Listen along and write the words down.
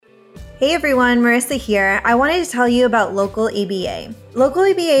Hey everyone, Marissa here. I wanted to tell you about Local ABA. Local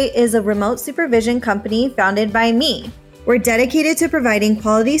ABA is a remote supervision company founded by me. We're dedicated to providing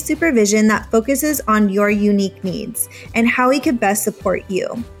quality supervision that focuses on your unique needs and how we could best support you.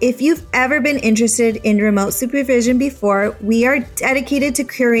 If you've ever been interested in remote supervision before, we are dedicated to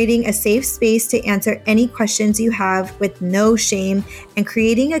curating a safe space to answer any questions you have with no shame and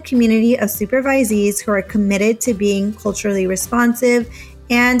creating a community of supervisees who are committed to being culturally responsive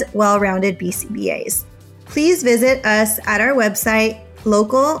and well-rounded BCBAs. Please visit us at our website,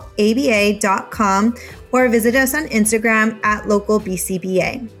 localaba.com, or visit us on Instagram at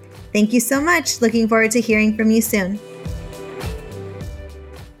localbcba. Thank you so much. Looking forward to hearing from you soon.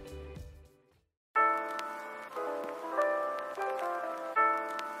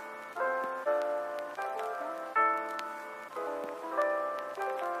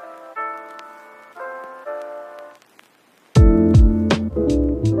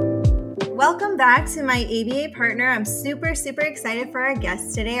 Welcome back to my ABA partner. I'm super excited for our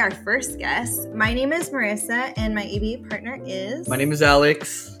guest today, our first guest. My name is Marissa and my ABA partner is... My name is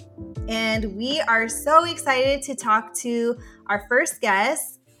Alex. And we are so excited to talk to our first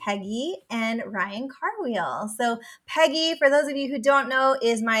guest, Peggy and Ryan Carwheel. So Peggy, for those of you who don't know,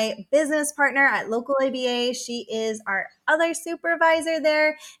 is my business partner at Local ABA. She is our other supervisor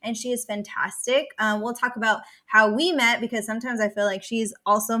there, and she is fantastic. We'll talk about how we met because sometimes I feel like she's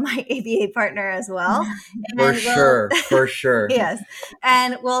also my ABA partner as well. For sure. Yes.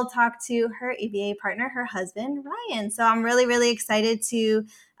 And we'll talk to her ABA partner, her husband, Ryan. So I'm really excited to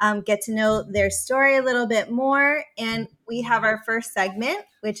get to know their story a little bit more. And we have our first segment,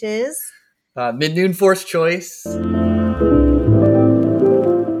 which is Mid-Noon Force Choice.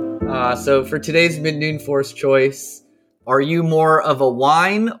 So for today's Mid-Noon Force Choice, are you more of a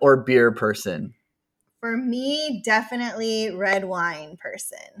wine or beer person? For me, definitely red wine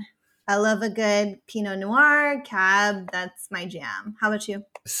person. I love a good Pinot Noir, Cab. That's my jam. How about you?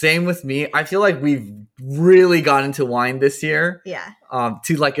 Same with me. I feel like we've really got into wine this year. Yeah.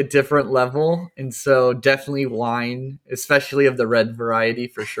 To like a different level. And so definitely wine, especially of the red variety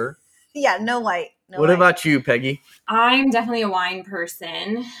for sure. Yeah, no white. What about you, Peggy? I'm definitely a wine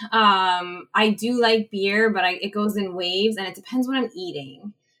person. I do like beer, but it goes in waves and it depends what I'm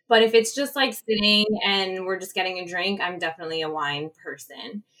eating. But if it's just like sitting and we're just getting a drink, I'm definitely a wine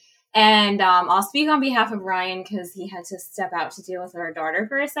person. And I'll speak on behalf of Ryan because he had to step out to deal with our daughter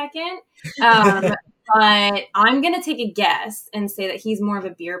for a second. But I'm going to take a guess and say that he's more of a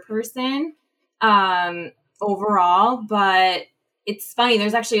beer person overall. But it's funny.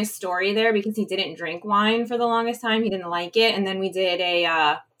 There's actually a story there because he didn't drink wine for the longest time. He didn't like it. And then we did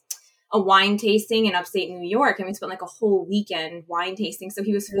a wine tasting in upstate New York. And we spent like a whole weekend wine tasting. So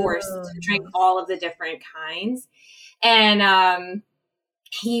he was forced to drink all of the different kinds. And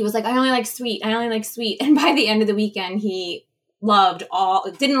he was like, I only like sweet. And by the end of the weekend, he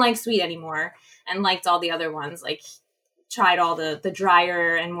didn't like sweet anymore and liked all the other ones. Like tried all the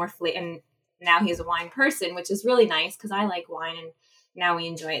drier and more and now he's a wine person, which is really nice because I like wine and now we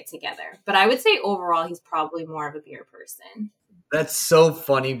enjoy it together. But I would say overall, he's probably more of a beer person. That's so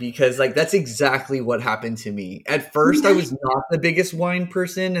funny because like that's exactly what happened to me. At first, I was not the biggest wine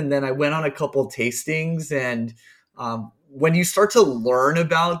person. And then I went on a couple tastings. And when you start to learn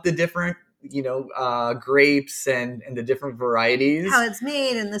about the different grapes and the different varieties, how it's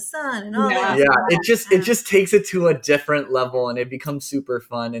made in the sun and all that. Yeah, it just takes it to a different level and it becomes super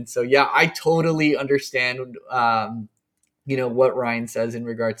fun. And so, yeah, I totally understand, what Ryan says in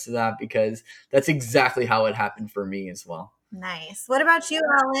regards to that, because that's exactly how it happened for me as well. Nice. What about you,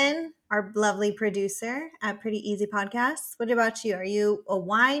 Alan, our lovely producer at Pretty Easy Podcasts? What about you? Are you a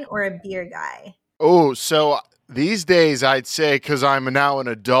wine or a beer guy? Oh, so these days, I'd say, because I'm now an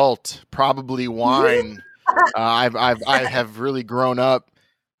adult, probably wine. I have really grown up,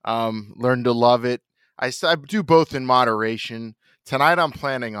 learned to love it. I do both in moderation. Tonight, I'm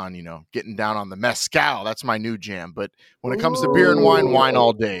planning on, getting down on the mezcal. That's my new jam. But when it comes to beer and wine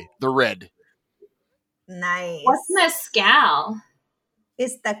all day. The red. Nice. What's mezcal?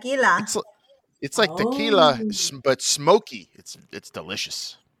 It's tequila. It's like tequila, but smoky. It's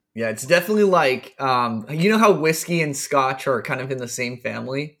delicious. Yeah, it's definitely like, how whiskey and scotch are kind of in the same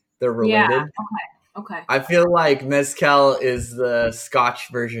family? They're related. Yeah, okay. I feel like mezcal is the scotch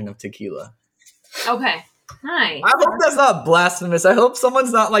version of tequila. Okay, nice. I hope that's not blasphemous. I hope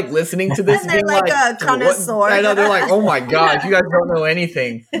someo's not like listening to this and they're like a connoisseur. I know, they're like, oh my God, you guys don't know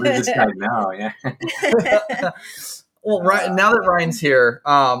anything. We're just like, no, yeah. Well, now that Ryan's here,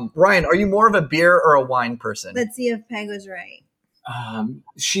 Ryan, are you more of a beer or a wine person? Let's see if Peg was right.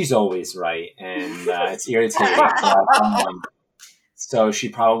 She's always right, and it's irritating. So she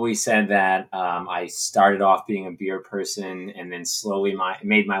probably said that I started off being a beer person and then slowly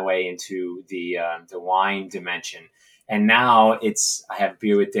made my way into the wine dimension. And now I have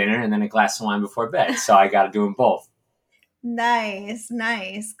beer with dinner and then a glass of wine before bed. So I got to do them both. Nice.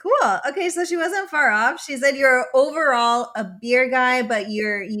 Cool. Okay, so she wasn't far off. She said you're overall a beer guy, but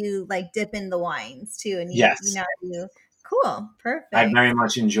you like dip in the wines too. And yes. Cool. Perfect. I very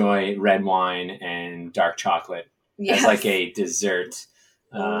much enjoy red wine and dark chocolate as like a dessert.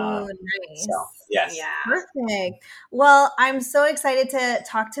 Oh, nice. So, yes. Yeah. Perfect. Well, I'm so excited to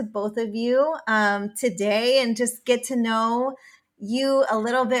talk to both of you today and just get to know you a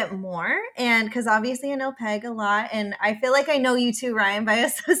little bit more. And because obviously I know Peg a lot, and I feel like I know you too, Ryan, by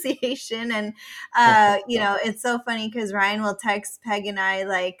association. And, it's so funny because Ryan will text Peg and I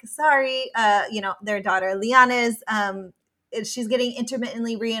like, sorry, their daughter Liana is she's getting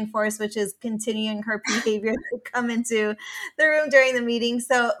intermittently reinforced, which is continuing her behavior to come into the room during the meeting.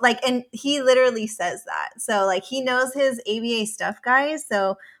 So and he literally says that. So he knows his ABA stuff, guys.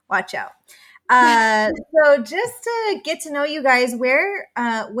 So watch out. So just to get to know you guys, where'd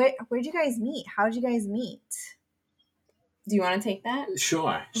you guys meet? How'd you guys meet? Do you want to take that?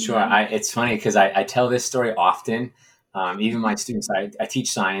 Sure. It's funny because I tell this story often. Even my students, I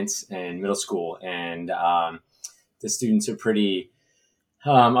teach science in middle school, and the students are pretty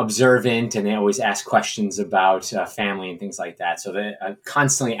observant, and they always ask questions about family and things like that. So they're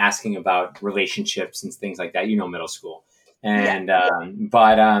constantly asking about relationships and things like that. Middle school. And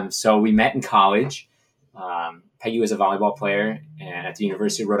so we met in college. Peggy was a volleyball player at the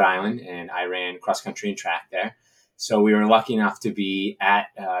University of Rhode Island, and I ran cross country and track there. So we were lucky enough to be at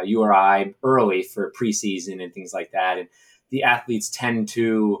URI early for preseason and things like that. And the athletes tend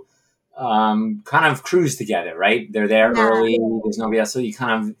to kind of cruise together, right? They're there early. There's nobody else. So you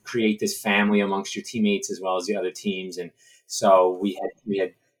kind of create this family amongst your teammates as well as the other teams. And so we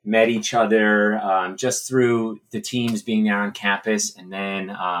had met each other just through the teams being there on campus. And then,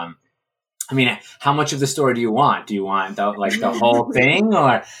 how much of the story do you want? Do you want the whole thing,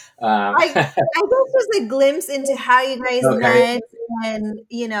 or? I guess just a glimpse into how you guys met, and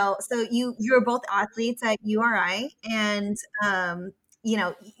so you were both athletes at URI, and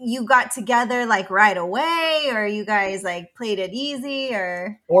you got together right away, or you guys played it easy,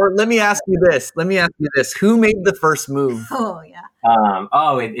 or let me ask you this. Who made the first move? Oh yeah.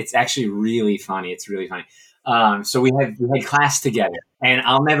 It's actually really funny. It's really funny. So we had class together, and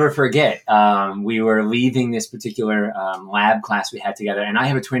I'll never forget. We were leaving this particular lab class we had together, and I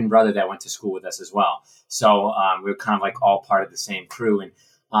have a twin brother that went to school with us as well. So we were kind of all part of the same crew,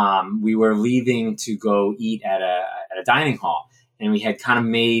 and we were leaving to go eat at a dining hall. And we had kind of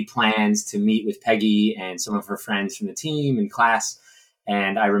made plans to meet with Peggy and some of her friends from the team and class.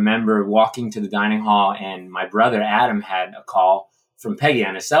 And I remember walking to the dining hall, and my brother Adam had a call from Peggy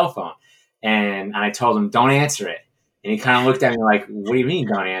on his cell phone. And I told him, don't answer it. And he kind of looked at me like, what do you mean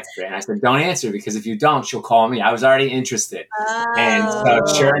don't answer it? And I said, don't answer it, because if you don't, she'll call me. I was already interested. And so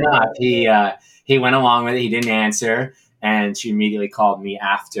sure enough, he went along with it. He didn't answer. And she immediately called me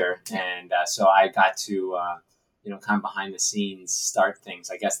after. And so I got to... kind of behind the scenes start things.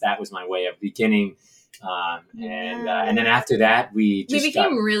 I guess that was my way of beginning. And then after that, we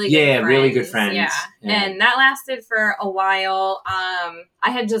became really good friends. Yeah. And that lasted for a while. I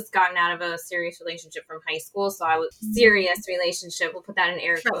had just gotten out of a serious relationship from high school. So I was serious relationship. We'll put that in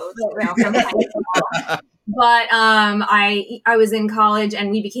air quotes from high school. But I was in college, and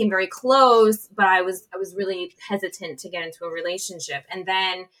we became very close, but I was really hesitant to get into a relationship. And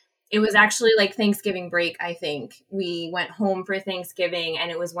then it was actually Thanksgiving break, I think. We went home for Thanksgiving,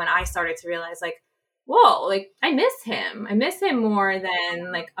 and it was when I started to realize, whoa, I miss him. I miss him more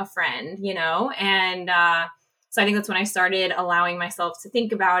than, a friend, And so I think that's when I started allowing myself to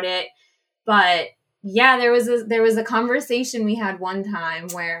think about it. But, yeah, there was a conversation we had one time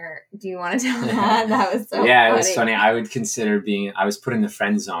where, do you want to tell that? That was so funny. It was funny. I would consider I was put in the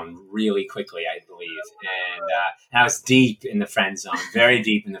friend zone really quickly, I believe. And I was deep in the friend zone, very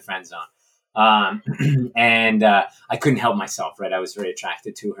deep in the friend zone. And I couldn't help myself, right? I was very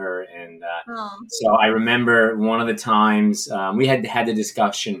attracted to her. And so I remember one of the times we had the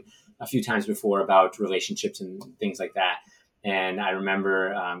discussion a few times before about relationships and things like that. And I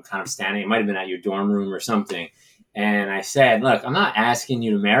remember kind of standing, it might have been at your dorm room or something. And I said, look, I'm not asking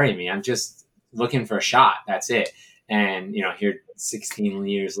you to marry me. I'm just looking for a shot. That's it. And, here 16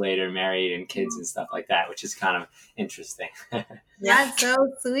 years later, married and kids and stuff like that, which is kind of interesting. That's so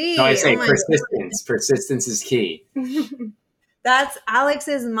sweet. So I say persistence. Persistence is key. That's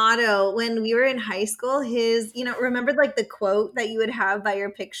Alex's motto. When we were in high school, his, remember the quote that you would have by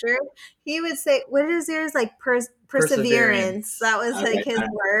your picture? He would say, what is yours? perseverance. That was Okay. like his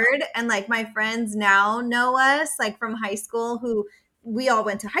word. And like my friends now know us like from high school, who we all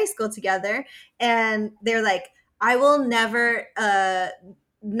went to high school together, and they're like, I will never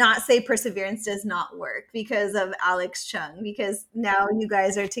not say perseverance does not work because of Alex Chung, because now you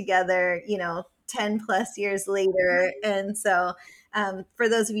guys are together, 10 plus years later. And so for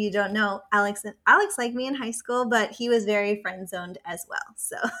those of you who don't know, Alex liked me in high school, but he was very friend zoned as well.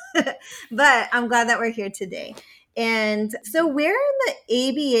 So, but I'm glad that we're here today. And so where in the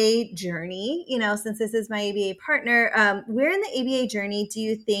ABA journey, since this is my ABA partner, where in the ABA journey do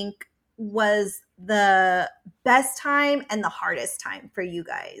you think was the best time and the hardest time for you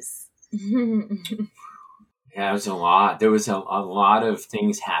guys? Yeah, it was a lot. There was a lot of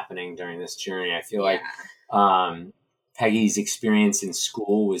things happening during this journey. I feel like Peggy's experience in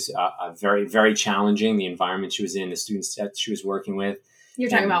school was very, very challenging. The environment she was in, the students that she was working with. You're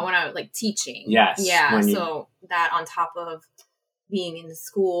talking about when I was like teaching. Yes. Yeah. So that on top of being in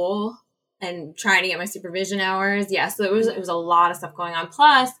school and trying to get my supervision hours. Yeah. So it was a lot of stuff going on.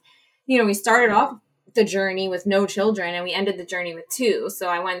 Plus, we started off the journey with no children and we ended the journey with 2. So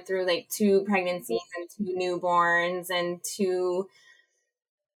I went through like 2 pregnancies and 2 newborns and 2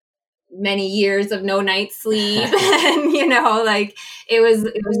 many years of no night sleep. And, it was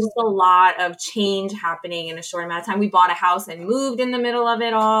just a lot of change happening in a short amount of time. We bought a house and moved in the middle of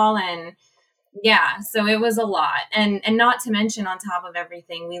it all. And yeah, so it was a lot. And not to mention on top of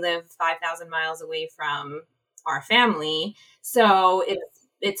everything, we live 5,000 miles away from our family. So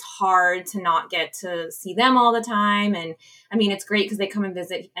it's hard to not get to see them all the time. And I mean, it's great because they come and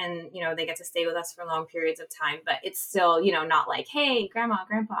visit and, they get to stay with us for long periods of time, but it's still, not like, hey, grandma,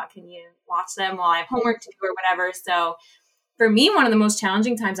 grandpa, can you watch them while I have homework to do or whatever. So for me, one of the most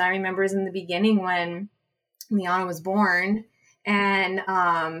challenging times I remember is in the beginning when Liana was born and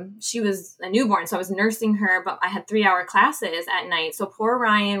she was a newborn. So I was nursing her, but I had 3-hour classes at night. So poor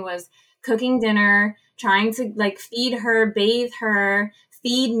Ryan was cooking dinner, trying to like feed her, bathe her,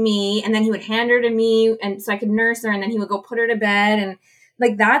 feed me, and then he would hand her to me and so I could nurse her, and then he would go put her to bed. And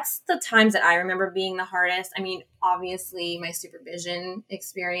like that's the times that I remember being the hardest. I mean, obviously my supervision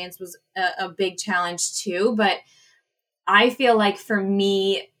experience was a big challenge too, but I feel like for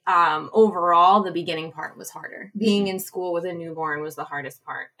me, overall, the beginning part was harder. Being in school with a newborn was the hardest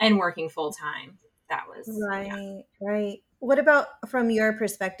part, and working full time. That was right. What about from your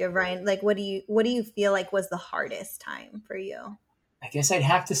perspective, Ryan? Like, what do you feel like was the hardest time for you? I guess I'd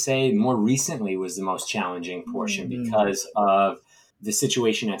have to say more recently was the most challenging portion because of the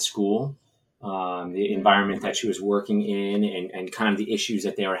situation at school, the environment that she was working in, and kind of the issues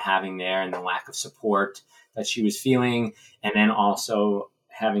that they were having there and the lack of support that she was feeling. And then also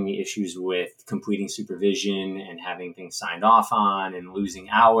having the issues with completing supervision and having things signed off on and losing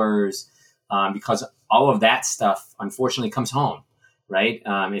hours, because all of that stuff, unfortunately, comes home, right?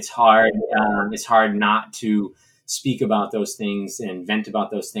 It's hard not to speak about those things and vent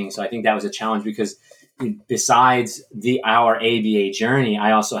about those things. So I think that was a challenge because besides our ABA journey,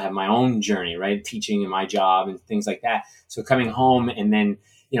 I also have my own journey, right? Teaching and my job and things like that. So coming home and then,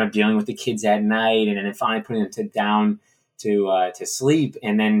 dealing with the kids at night and then finally putting them down to sleep.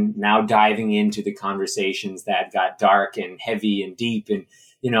 And then now diving into the conversations that got dark and heavy and deep and,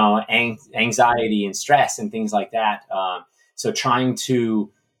 anxiety and stress and things like that. So trying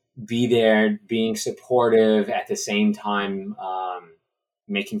to be there, being supportive at the same time,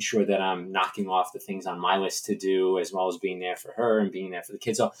 making sure that I'm knocking off the things on my list to do, as well as being there for her and being there for the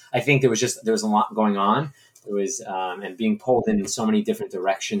kids. So I think there was a lot going on. It was, and being pulled in so many different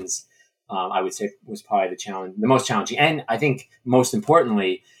directions, I would say was probably the most challenging. And I think most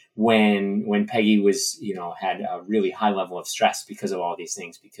importantly, when Peggy was, had a really high level of stress because of all these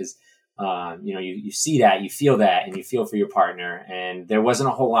things, because you see that, you feel that, and you feel for your partner. And there wasn't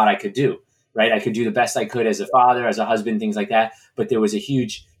a whole lot I could do, right? I could do the best I could as a father, as a husband, things like that. But there was a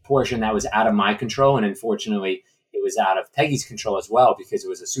huge portion that was out of my control. And unfortunately, it was out of Peggy's control as well, because it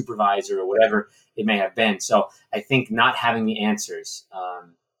was a supervisor or whatever it may have been. So I think not having the answers,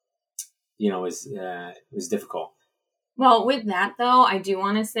 was difficult. Well, with that though, I do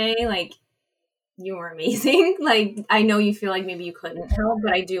want to say, like, you were amazing. Like, I know you feel like maybe you couldn't help,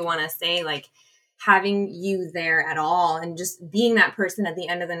 but I do want to say, like, having you there at all and just being that person at the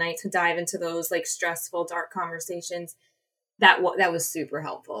end of the night to dive into those like stressful, dark conversations, that was super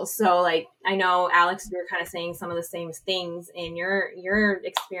helpful. So like, I know Alex, you were kind of saying some of the same things in your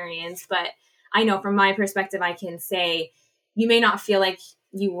experience, but I know from my perspective, I can say you may not feel like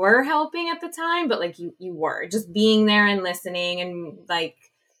you were helping at the time, but like you were just being there and listening, and like,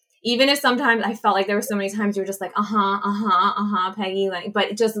 even if sometimes I felt like there were so many times you were just like, Peggy, like,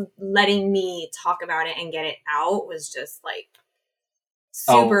 but just letting me talk about it and get it out was just like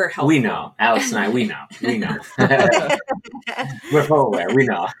super helpful. We know, Alex and I, we know. We're full aware. We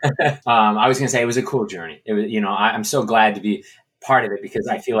know. I was going to say it was a cool journey. It was, I'm so glad to be part of it because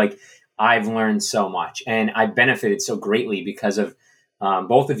I feel like I've learned so much and I benefited so greatly because of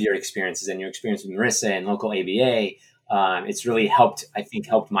both of your experiences and your experience with Marissa and local ABA. It's really helped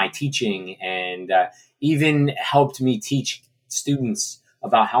my teaching and even helped me teach students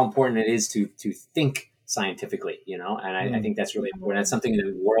about how important it is to think scientifically, and I think that's really important. That's something that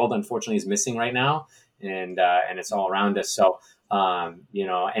the world unfortunately is missing right now, and it's all around us. So,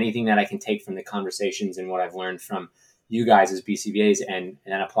 anything that I can take from the conversations and what I've learned from you guys as BCBAs and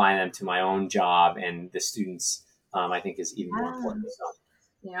apply them to my own job and the students, I think is even more important. So.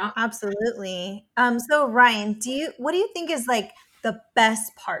 Yeah, absolutely. So Ryan, what do you think is like the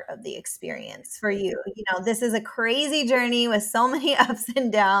best part of the experience for you? This is a crazy journey with so many ups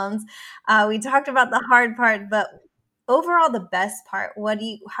and downs. We talked about the hard part, but overall the best part,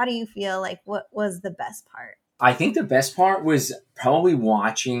 how do you feel like what was the best part? I think the best part was probably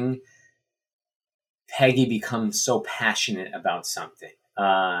watching Peggy become so passionate about something.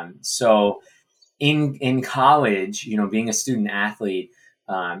 So in college, being a student athlete,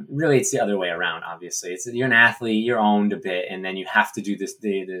 really, it's the other way around. Obviously, you're an athlete, you're owned a bit, and then you have to do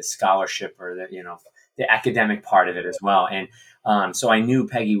the scholarship or the academic part of it as well. And so I knew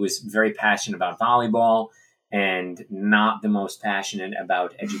Peggy was very passionate about volleyball and not the most passionate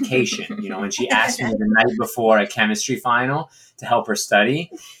about education. And she asked me the night before a chemistry final to help her study,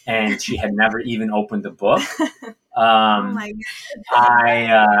 and she had never even opened the book. Oh my God.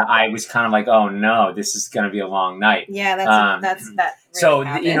 I was kind of like, oh no, this is going to be a long night. Yeah, that's that. So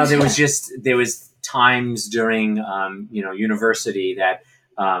there was times during university that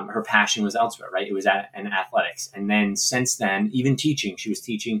her passion was elsewhere, right? It was in athletics, and then since then, even teaching, she was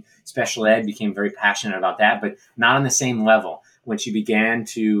teaching special ed, became very passionate about that, but not on the same level. When she began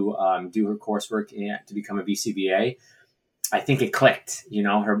to do her coursework to become a BCBA, I think it clicked.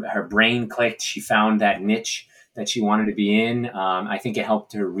 Her brain clicked. She found that niche that she wanted to be in. I think it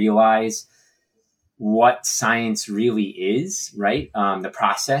helped her realize what science really is, right? The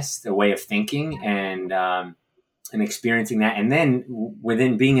process, the way of thinking, and experiencing that. And then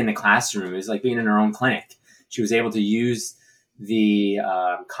within being in the classroom, it was like being in her own clinic. She was able to use the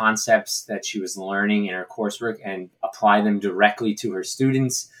concepts that she was learning in her coursework and apply them directly to her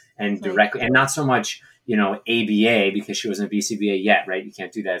students and not so much, ABA, because she wasn't a BCBA yet, right? You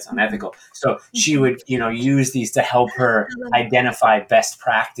can't do that. It's unethical. So she would, use these to help her identify best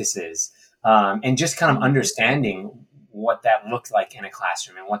practices and just kind of understanding what that looked like in a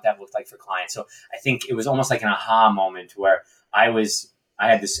classroom and what that looked like for clients. So I think it was almost like an aha moment where I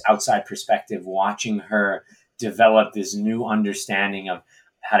had this outside perspective watching her develop this new understanding of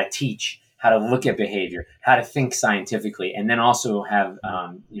how to teach, how to look at behavior, how to think scientifically, and then also have,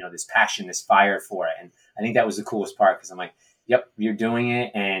 this passion, this fire for it. And I think that was the coolest part because I'm like, yep, you're doing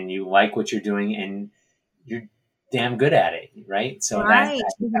it and you like what you're doing and you're damn good at it. Right. So that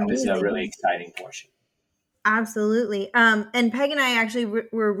was a really exciting portion. Absolutely. And Peg and I actually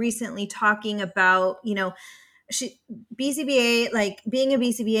were recently talking about, BCBA, like being a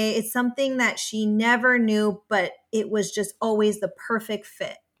BCBA, it's something that she never knew, but it was just always the perfect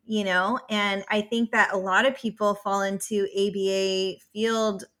fit, and I think that a lot of people fall into ABA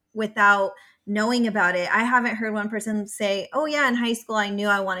field without knowing about it. I haven't heard one person say, oh yeah, in high school, I knew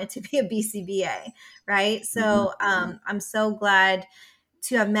I wanted to be a BCBA. Right. So, I'm so glad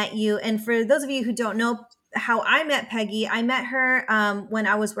to have met you. And for those of you who don't know how I met Peggy, I met her when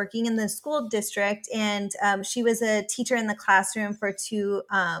I was working in the school district, and she was a teacher in the classroom for two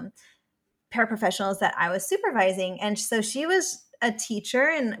paraprofessionals that I was supervising. And so she was a teacher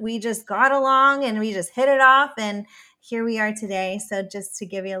and we just got along and we just hit it off. And here we are today. So just to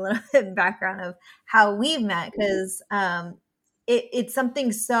give you a little bit of background of how we've met, because it's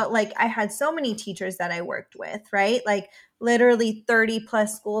something so like I had so many teachers that I worked with, right? Like literally 30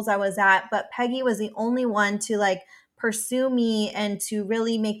 plus schools I was at, but Peggy was the only one to like pursue me and to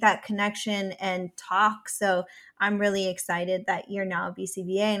really make that connection and talk. So I'm really excited that you're now a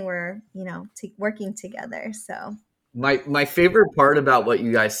BCBA and we're, working together. So my favorite part about what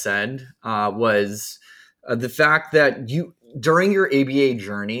you guys said was the fact that during your ABA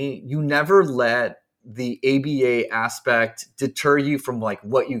journey, you never let the ABA aspect deter you from like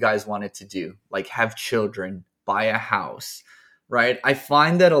what you guys wanted to do, like have children, buy a house, right? I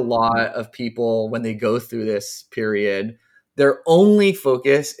find that a lot of people, when they go through this period, their only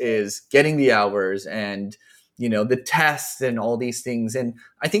focus is getting the hours and, the tests and all these things. And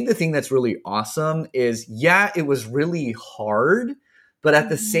I think the thing that's really awesome is, yeah, it was really hard, but at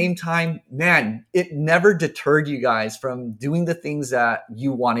the same time, man, it never deterred you guys from doing the things that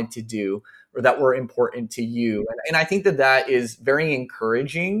you wanted to do or that were important to you. And I think that is very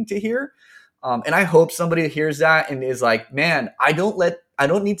encouraging to hear. And I hope somebody hears that and is like, man, I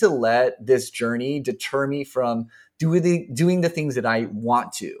don't need to let this journey deter me from doing the things that I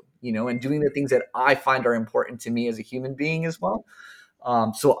want to, and doing the things that I find are important to me as a human being as well.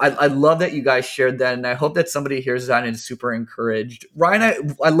 So I love that you guys shared that. And I hope that somebody hears that and is super encouraged.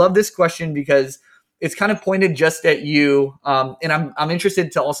 Ryan, I love this question because it's kind of pointed just at you. And I'm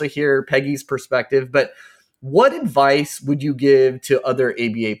interested to also hear Peggy's perspective, but what advice would you give to other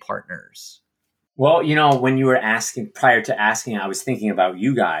ABA partners? Well, when you were prior to asking, I was thinking about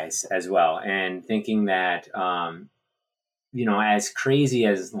you guys as well, and thinking that, as crazy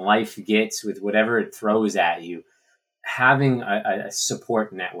as life gets with whatever it throws at you, having a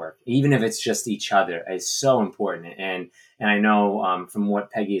support network, even if it's just each other, is so important. And I know from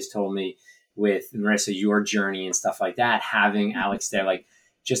what Peggy has told me with Marissa, your journey and stuff like that, having Alex there, like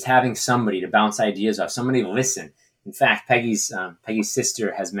just having somebody to bounce ideas off, somebody to listen. In fact, Peggy's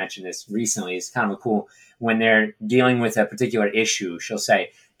sister has mentioned this recently. It's kind of cool when they're dealing with a particular issue. She'll say,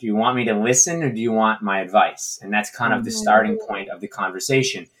 "Do you want me to listen or do you want my advice?" And that's kind of the starting point of the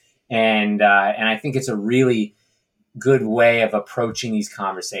conversation. And I think it's a really good way of approaching these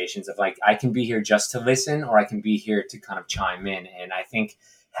conversations of like, I can be here just to listen, or I can be here to kind of chime in. And I think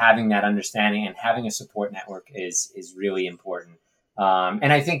having that understanding and having a support network is really important.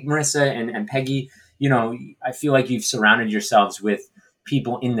 And I think Marissa and Peggy, I feel like you've surrounded yourselves with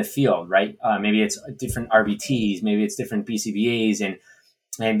people in the field, right? Maybe it's different RBTs, maybe it's different BCBAs.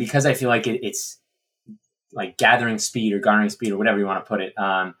 And because I feel like it's like gathering speed or garnering speed or whatever you want to put it,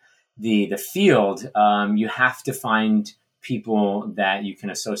 the field, you have to find people that you can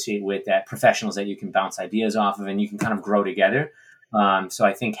associate with, that professionals that you can bounce ideas off of, and you can kind of grow together. So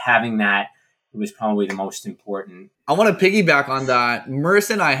I think having that was probably the most important. I want to piggyback on that.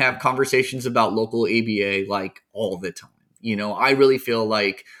 Marissa and I have conversations about local ABA like all the time. I really feel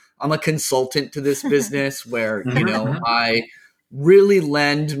like I'm a consultant to this business where, I really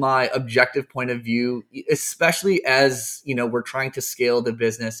lend my objective point of view, especially as, we're trying to scale the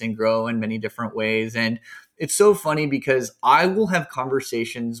business and grow in many different ways. And it's so funny because I will have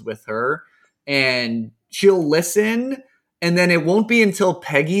conversations with her and she'll listen. And then it won't be until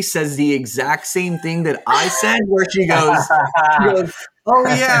Peggy says the exact same thing that I said, where she goes, "Oh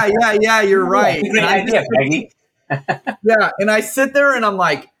yeah, you're right." Good idea, Peggy. Yeah, and I sit there and I'm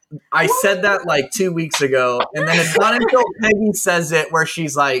like, I said that like 2 weeks ago, and then it's not until Peggy says it where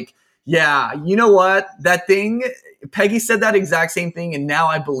she's like, "Yeah, you know what? That thing, Peggy said that exact same thing, and now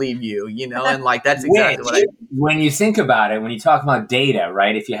I believe you." And like that's exactly what I. When you think about it, when you talk about data,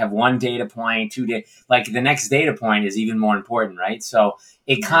 right? If you have one data point, like the next data point is even more important, right? So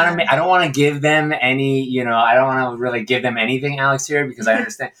it kind of, I don't want to give them any, I don't want to really give them anything, Alex, here, because I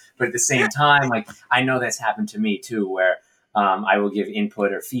understand. But at the same time, like I know that's happened to me too, where I will give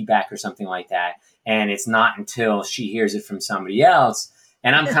input or feedback or something like that, and it's not until she hears it from somebody else.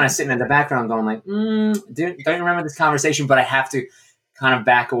 And I'm kind of sitting in the background going like, don't you remember this conversation? But I have to kind of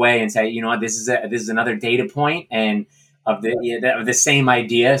back away and say, you know what, this is another data point and of the same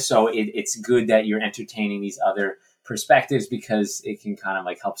idea. So it's good that you're entertaining these other perspectives because it can kind of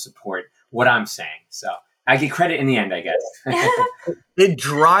like help support what I'm saying. So I get credit in the end, I guess. It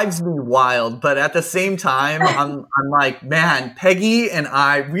drives me wild, but at the same time, I'm like, man, Peggy and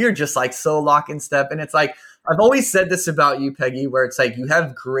we are just like so lock in step. And it's like, I've always said this about you, Peggy, where it's like you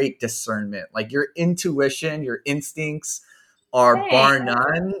have great discernment, like your intuition, your instincts are bar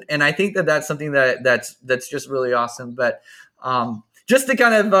none. And I think that's something that's just really awesome. But just to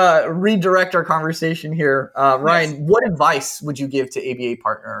kind of redirect our conversation here, Ryan, what advice would you give to ABA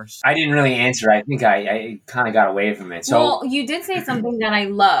partners? I didn't really answer. I think I kind of got away from it. So, well, you did say something that I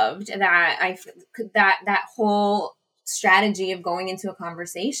loved, that whole strategy of going into a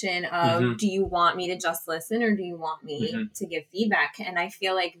conversation of, do you want me to just listen or do you want me to give feedback? And I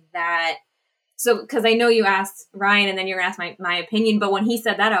feel like that, so because I know you asked Ryan and then you asked my opinion, but when he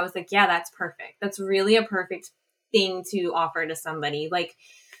said that, I was like, yeah, that's perfect. That's really a perfect thing to offer to somebody. Like,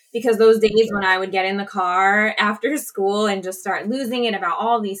 because those days when I would get in the car after school and just start losing it about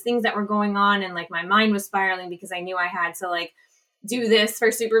all these things that were going on, and like my mind was spiraling because I knew I had to like do this for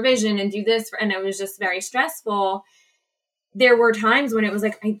supervision and do this and it was just very stressful. There were times when it was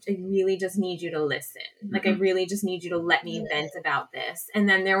like, I really just need you to listen. Like, I really just need you to let me vent about this. And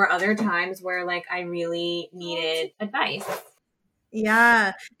then there were other times where like I really needed advice.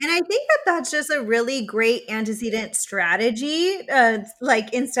 Yeah. And I think that that's just a really great antecedent strategy.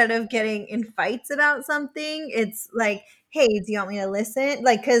 Like instead of getting in fights about something, it's like, hey, do you want me to listen?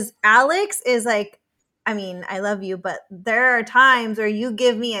 Like, because Alex is like, I mean, I love you, but there are times where you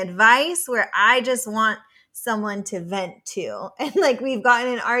give me advice where I just want someone to vent to. And like we've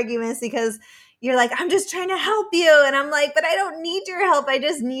gotten in arguments because you're like, I'm just trying to help you. And I'm like, but I don't need your help. I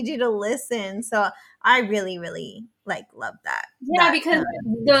just need you to listen. So I really, really like love that. Yeah, because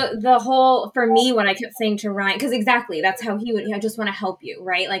the whole, for me, what I kept saying to Ryan, because exactly that's how he would. I just want to help you,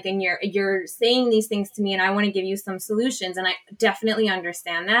 right? Like, and you're saying these things to me, and I want to give you some solutions, and I definitely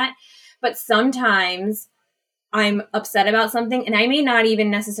understand that. But sometimes I'm upset about something, and I may not even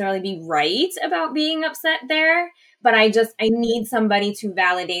necessarily be right about being upset there, but I need somebody to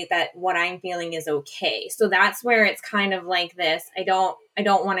validate that what I'm feeling is okay. So that's where it's kind of like this. I don't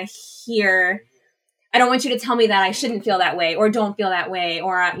want to hear. I don't want you to tell me that I shouldn't feel that way or don't feel that way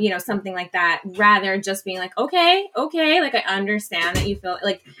or, something like that. Rather just being like, okay. Like I understand that you feel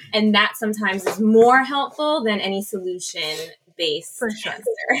like, and that sometimes is more helpful than any solution based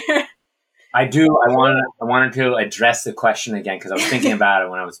answer. I do. I wanted to address the question again because I was thinking about it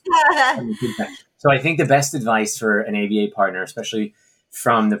when I was. So I think the best advice for an ABA partner, especially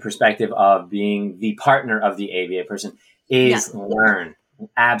from the perspective of being the partner of the ABA person, is learn.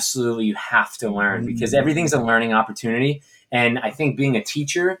 Absolutely, you have to learn because everything's a learning opportunity. And I think being a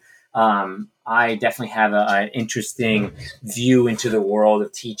teacher, I definitely have an interesting view into the world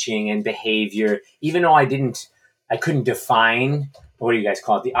of teaching and behavior. Even though I couldn't define, what do you guys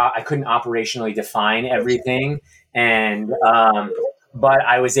call it? I couldn't operationally define everything, and but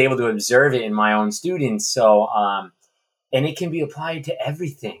I was able to observe it in my own students. So. And it can be applied to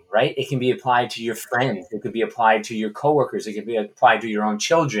everything, right? It can be applied to your friends. It could be applied to your coworkers. It could be applied to your own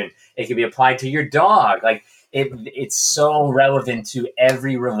children. It could be applied to your dog. Like it's so relevant to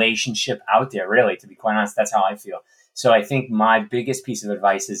every relationship out there, really, to be quite honest. That's how I feel. So I think my biggest piece of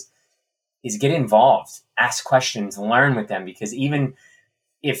advice is get involved, ask questions, learn with them, because even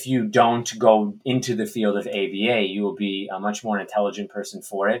if you don't go into the field of ABA, you will be a much more intelligent person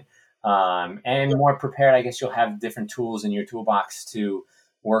for it. And more prepared. I guess you'll have different tools in your toolbox to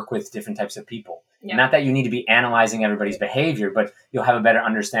work with different types of people. Yeah. Not that you need to be analyzing everybody's behavior, but you'll have a better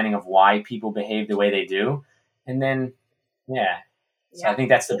understanding of why people behave the way they do. And then, so I think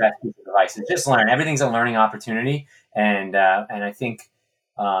that's the best piece of advice is just learn. Everything's a learning opportunity. And I think,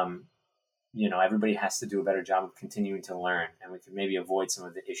 everybody has to do a better job of continuing to learn, and we can maybe avoid some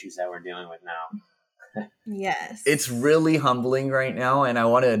of the issues that we're dealing with now. Yes. It's really humbling right now, and I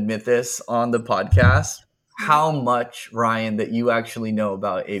want to admit this on the podcast, how much, Ryan, that you actually know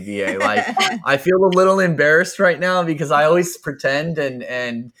about ABA. Like, I feel a little embarrassed right now because I always pretend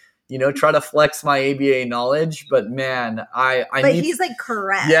and try to flex my ABA knowledge, but man, But he's like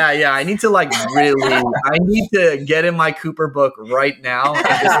correct. Yeah, I need to I need to get in my Cooper book right now and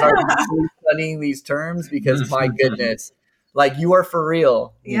just start studying these terms because my goodness. Like you are for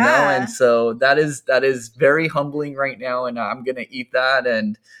real, you know? And so that is very humbling right now. And I'm going to eat that.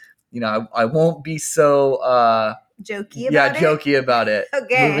 And, I won't be so, jokey about it. Yeah, jokey about it.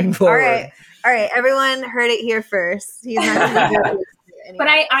 Okay. Moving forward. All right. Everyone heard it here first. He's not going to be jokey. Anyway. But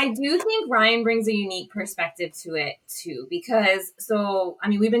I do think Ryan brings a unique perspective to it too, because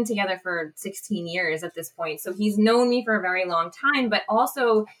we've been together for 16 years at this point. So he's known me for a very long time, but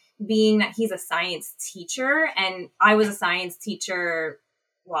also being that he's a science teacher and I was a science teacher.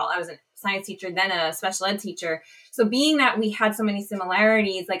 Well, I was a science teacher, then a special ed teacher. So being that we had so many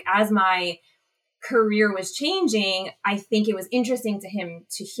similarities, like as my career was changing, I think it was interesting to him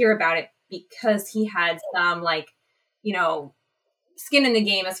to hear about it because he had some skin in the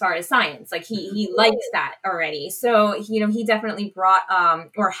game as far as science. Like he liked that already. So, he definitely brought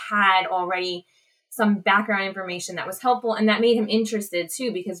or had already some background information that was helpful, and that made him interested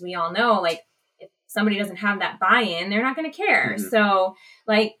too, because we all know, like, if somebody doesn't have that buy-in, they're not going to care. Mm-hmm. So,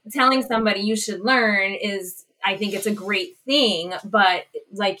 like, telling somebody you should learn I think it's a great thing, but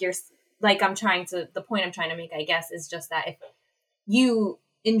the point I'm trying to make, I guess, is just that if you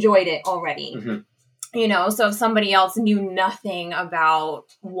enjoyed it already, so if somebody else knew nothing about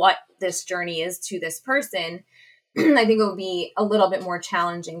what this journey is to this person, I think it would be a little bit more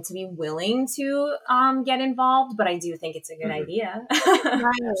challenging to be willing to get involved, but I do think it's a good idea.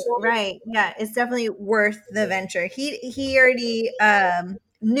 Right. Yeah, it's definitely worth the venture. He already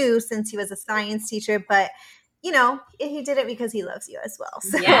knew since he was a science teacher, but he did it because he loves you as well.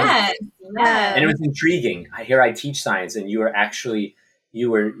 So. Yes. And it was intriguing. I teach science, and you were actually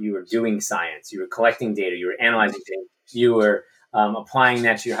you were doing science. You were collecting data. You were analyzing data. You were applying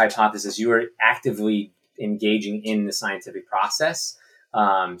that to your hypothesis. You were actively engaging in the scientific process.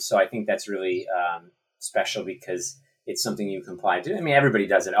 So I think that's really special because it's something you can apply to. I mean, everybody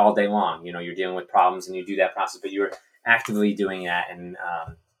does it all day long. You know, you're dealing with problems and you do that process, but you're actively doing that. And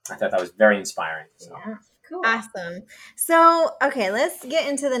I thought that was very inspiring. So. Yeah. Cool. Awesome. So, okay, let's get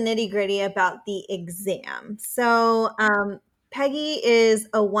into the nitty gritty about the exam. So, Peggy is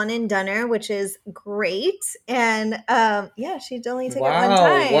a one and doneer, which is great. And yeah, she only took it one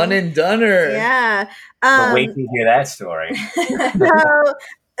time. One and doneer. Yeah. Wait to hear that story.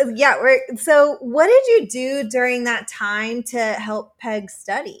 So what did you do during that time to help Peg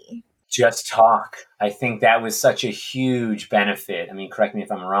study? Just talk. I think that was such a huge benefit. I mean, correct me if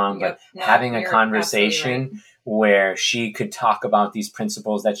I'm wrong, but having a conversation where she could talk about these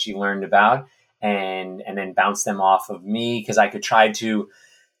principles that she learned about and then bounce them off of me, because I could try to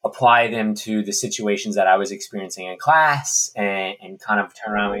apply them to the situations that I was experiencing in class and kind of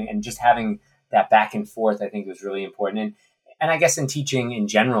turn around and just having that back and forth, I think was really important. And I guess in teaching in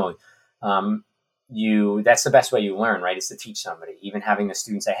general, that's the best way you learn, right? Is to teach somebody. Even having the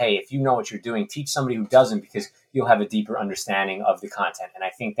student say, hey, if you know what you're doing, teach somebody who doesn't, because you'll have a deeper understanding of the content. And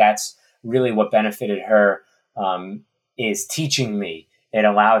I think that's really what benefited her, is teaching me. It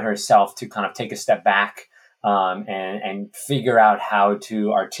allowed herself to kind of take a step back and figure out how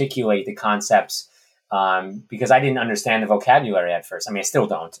to articulate the concepts, because I didn't understand the vocabulary at first. I mean, I still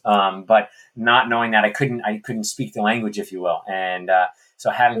don't, but not knowing that I couldn't speak the language, if you will. And so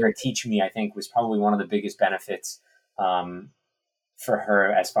having her teach me, I think, was probably one of the biggest benefits for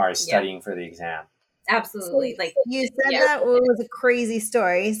her as far as studying for the exam. Absolutely. Like you said, that was a crazy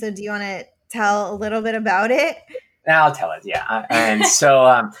story. So do you want to tell a little bit about it? I'll tell it. Yeah. And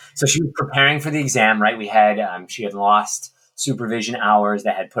so she was preparing for the exam, right? She had lost supervision hours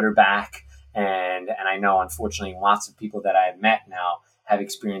that had put her back. And I know, unfortunately, lots of people that I have met now have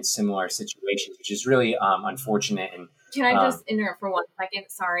experienced similar situations, which is really unfortunate. And can I just interrupt for 1 second?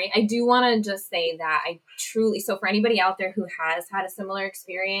 Sorry. I do want to just say that so for anybody out there who has had a similar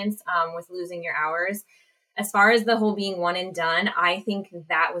experience with losing your hours, as far as the whole being one and done, I think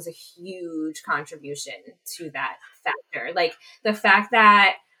that was a huge contribution to that factor. Like the fact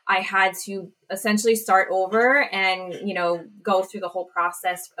that I had to essentially start over and, go through the whole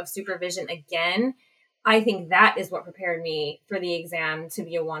process of supervision again. I think that is what prepared me for the exam to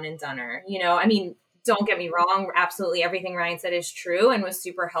be a one and doneer. I mean, don't get me wrong. Absolutely everything Ryan said is true and was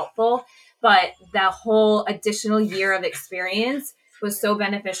super helpful. But the whole additional year of experience was so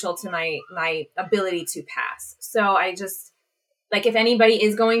beneficial to my ability to pass. So I just, like, if anybody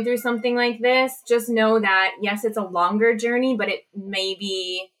is going through something like this, just know that, yes, it's a longer journey, but it may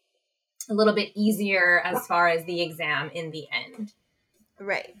be a little bit easier as far as the exam in the end.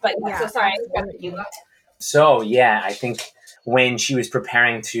 Right. But so sorry, I interrupted you. So yeah, I think when she was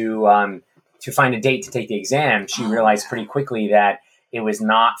preparing to find a date to take the exam, she realized pretty quickly that it was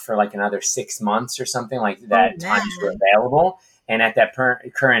not for like another 6 months or something like that. Times were available. And at that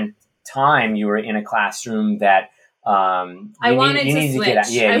current time, you were in a classroom that I wanted to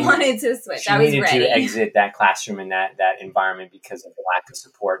switch. She needed to exit that classroom and that environment because of the lack of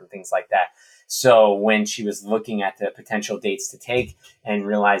support and things like that. So when she was looking at the potential dates to take and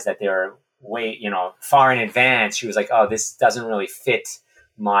realized that they were far in advance, she was like, oh, this doesn't really fit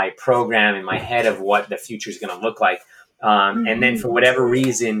my program in my head of what the future is going to look like. And then for whatever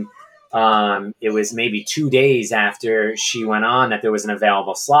reason, it was maybe 2 days after she went on that there was an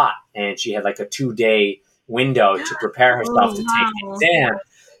available slot, and she had like a 2-day window to prepare herself to take the exam.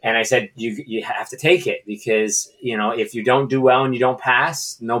 And I said, you have to take it because, if you don't do well and you don't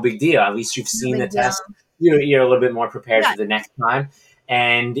pass, no big deal. At least you've seen the test. You're a little bit more prepared for the next time.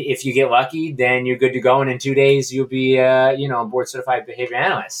 And if you get lucky, then you're good to go. And in 2 days, you'll be, a board certified behavior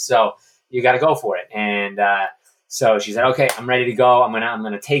analyst. So you got to go for it. And, so she said, okay, I'm ready to go. I'm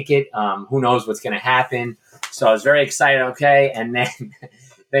going to take it. Who knows what's going to happen. So I was very excited. Okay. And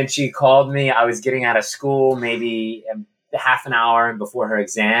then she called me. I was getting out of school maybe half an hour before her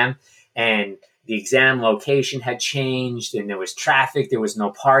exam, and the exam location had changed and there was traffic. There was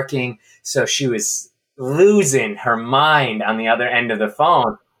no parking. So she was losing her mind on the other end of the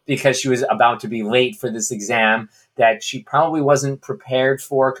phone because she was about to be late for this exam that she probably wasn't prepared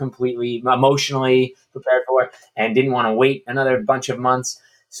for completely, emotionally prepared for, and didn't want to wait another bunch of months.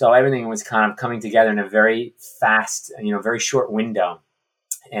 So everything was kind of coming together in a very fast, very short window.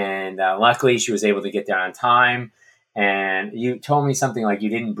 And luckily she was able to get there on time. And you told me something like you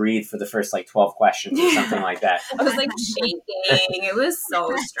didn't breathe for the first 12 questions or something like that. I was shaking. It was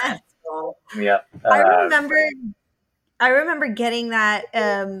so stressful. Yeah. I remember getting that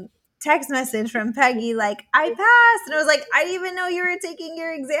text message from Peggy, like, I passed. And I was like, I didn't even know you were taking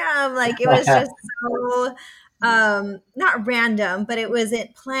your exam. Like, it was just so, not random, but it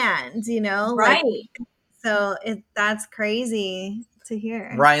wasn't planned, you know? Right. Like, so that's crazy to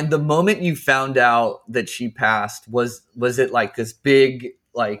hear. Ryan, the moment you found out that she passed, was it like this big,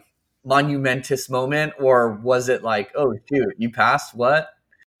 like, monumentous moment, or was it like, oh shoot, you passed? What?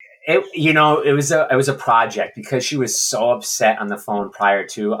 It was a project, because she was so upset on the phone prior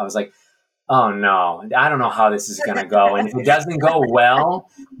to. I was like, oh no, I don't know how this is gonna go, and if it doesn't go well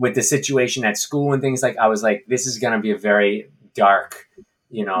with the situation at school and things, like, I was like, this is gonna be a very dark,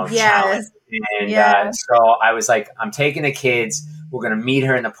 challenge. And so I was like, I'm taking the kids. We're going to meet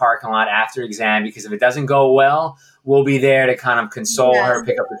her in the parking lot after exam, because if it doesn't go well, we'll be there to kind of console her,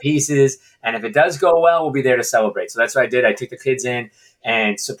 pick up the pieces. And if it does go well, we'll be there to celebrate. So that's what I did. I took the kids in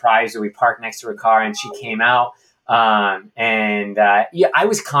and surprised her. We parked next to her car, and she came out. I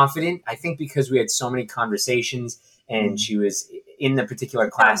was confident, I think, because we had so many conversations, and she was in the particular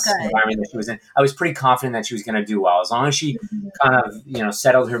class environment that she was in. I was pretty confident that she was going to do well. As long as she kind of,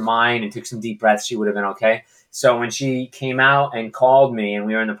 settled her mind and took some deep breaths, she would have been okay. So when she came out and called me, and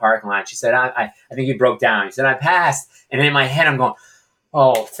we were in the parking lot, she said, I think you broke down. She said, I passed. And in my head, I'm going,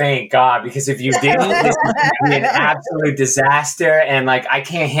 oh, thank God, because if you didn't, this would be an absolute disaster. And like, I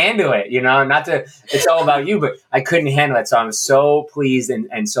can't handle it, it's all about you, but I couldn't handle it. So I'm so pleased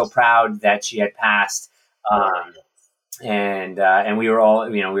and so proud that she had passed. And we were all,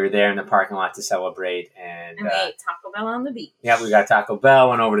 we were there in the parking lot to celebrate. And we ate Taco Bell on the beach. Yeah, we got Taco Bell,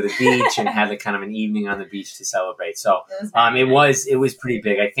 went over to the beach, and had kind of an evening on the beach to celebrate. So it was pretty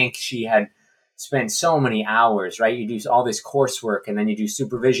big. I think she had spent so many hours, right? You do all this coursework, and then you do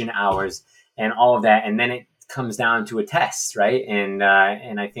supervision hours and all of that. And then it comes down to a test, right? And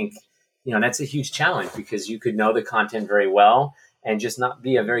I think, that's a huge challenge, because you could know the content very well and just not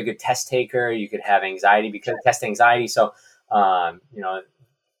be a very good test taker. You could have anxiety because of test anxiety. So,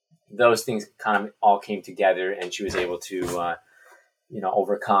 those things kind of all came together, and she was able to,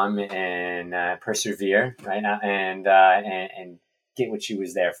 overcome and persevere, right? And get what she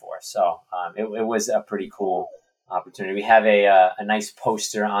was there for. So, it was a pretty cool opportunity. We have a nice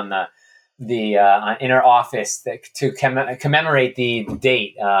poster on the in our office to commemorate the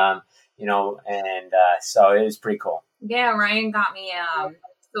date, so it was pretty cool. Yeah, Ryan got me,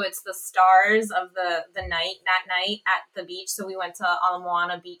 so it's the stars of that night at the beach. So we went to Ala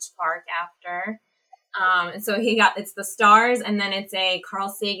Moana Beach Park after. And so it's the stars, and then it's a Carl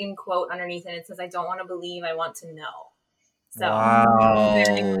Sagan quote underneath it. It says, I don't want to believe, I want to know. So wow.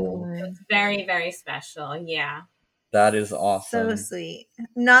 It's very, very special. Yeah. That is awesome. So sweet.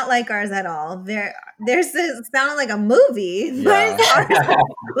 Not like ours at all. There's this sounded like a movie. Yeah. Ours was a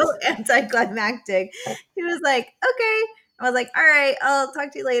little anticlimactic. He was like, okay. I was like, all right, I'll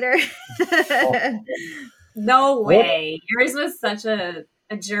talk to you later. No way. Yours was such a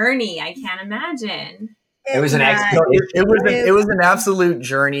journey. I can't imagine. It was an it was an absolute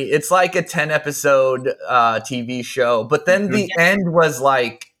journey. It's like a 10-episode TV show, but then the end was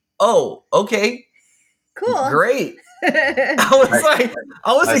like, oh, okay. Cool. Great. I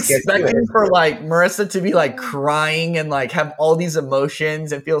was expecting for like Marissa to be like crying and like have all these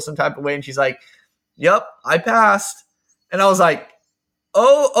emotions and feel some type of way. And she's like, yep, I passed. And I was like,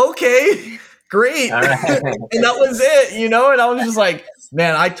 oh, okay, great. Right. And that was it, And I was just like,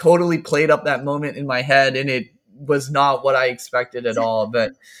 man, I totally played up that moment in my head, and it was not what I expected at all.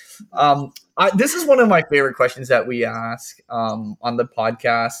 But this is one of my favorite questions that we ask on the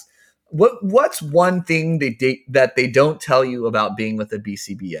podcast. What's one thing that they don't tell you about being with a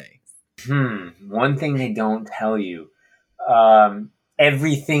BCBA? One thing they don't tell you.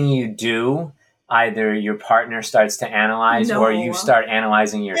 Everything you do, either your partner starts to analyze or you start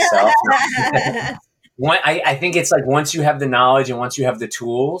analyzing yourself. I think it's like once you have the knowledge and once you have the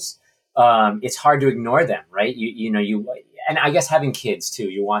tools, it's hard to ignore them, right? And I guess having kids too,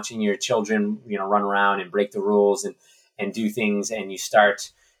 you're watching your children, run around and break the rules and do things, and you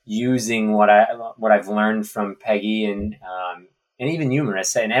start using what I've learned from Peggy and even you,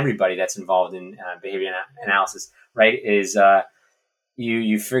 Marissa, and everybody that's involved in behavior analysis, right? Is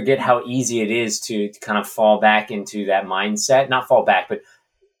you forget how easy it is to kind of fall back into that mindset, not fall back, but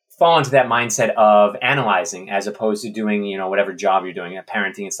fall into that mindset of analyzing as opposed to doing, whatever job you're doing,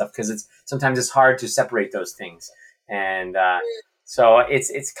 parenting and stuff, because sometimes it's hard to separate those things. And so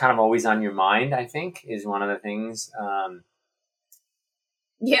it's kind of always on your mind, I think, is one of the things.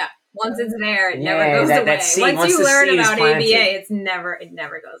 Yeah. Once it's there, it never goes away. Once you learn about ABA, it never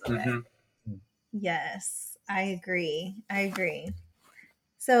goes away. Mm-hmm. Yes, I agree.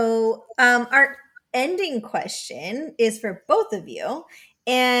 So our ending question is for both of you.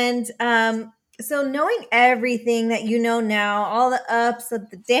 And so knowing everything that you know now, all the ups and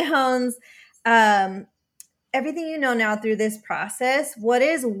the downs, everything you know now through this process, what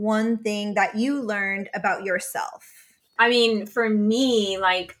is one thing that you learned about yourself? I mean, for me,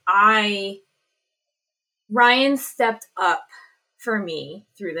 like Ryan stepped up for me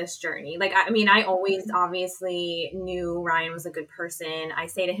through this journey. Like, I mean, I always obviously knew Ryan was a good person. I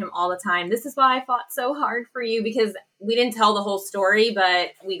say to him all the time, this is why I fought so hard for you, because we didn't tell the whole story,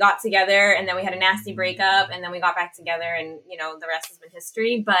 but we got together and then we had a nasty breakup and then we got back together and, you know, the rest has been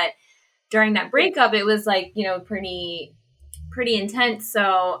history. But during that breakup, it was like, you know, pretty intense.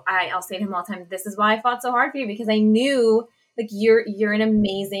 So I'll say to him all the time, this is why I fought so hard for you, because I knew like you're an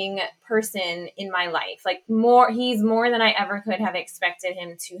amazing person in my life. Like he's more than I ever could have expected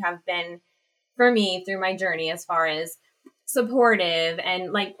him to have been for me through my journey, as far as supportive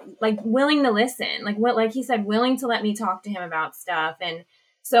and like willing to listen, like he said, willing to let me talk to him about stuff. And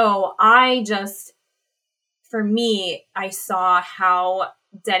so for me, I saw how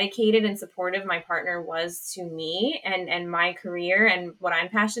dedicated and supportive my partner was to me and my career and what I'm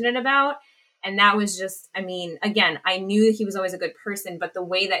passionate about. And that was just, I mean, again, I knew that he was always a good person, but the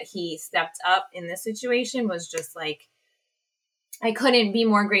way that he stepped up in this situation was just like, I couldn't be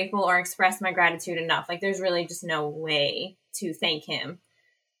more grateful or express my gratitude enough. Like, there's really just no way to thank him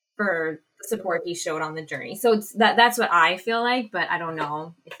for the support he showed on the journey. So that's what I feel like, but I don't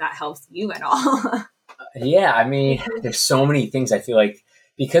know if that helps you at all. Yeah, I mean, there's so many things I feel like,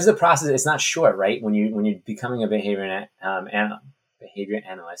 because the process is not short, right? When you're becoming a behavior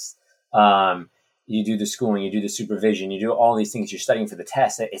analyst, you do the schooling, you do the supervision, you do all these things, you're studying for the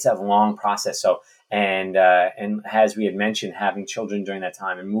test. It's a long process. So, and as we had mentioned, having children during that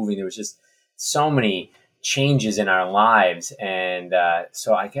time and moving, there was just so many changes in our lives. And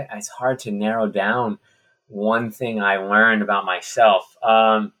so it's hard to narrow down one thing I learned about myself.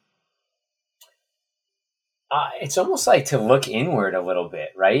 It's almost like to look inward a little bit,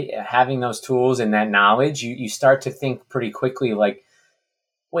 right? Having those tools and that knowledge, you start to think pretty quickly like,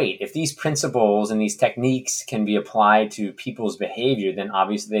 wait, if these principles and these techniques can be applied to people's behavior, then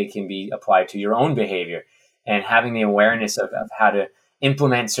obviously they can be applied to your own behavior. And having the awareness of how to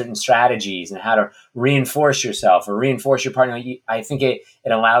implement certain strategies and how to reinforce yourself or reinforce your partner, I think it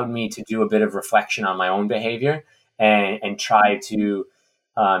allowed me to do a bit of reflection on my own behavior and try to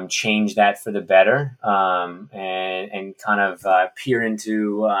change that for the better, and kind of peer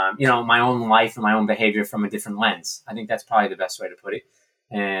into my own life and my own behavior from a different lens. I think that's probably the best way to put it.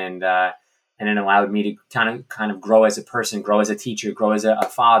 And it allowed me to kind of grow as a person, grow as a teacher, grow as a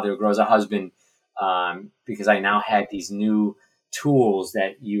father, grow as a husband, because I now had these new tools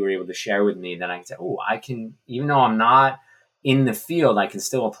that you were able to share with me that I can say, oh, I can, even though I'm not in the field, I can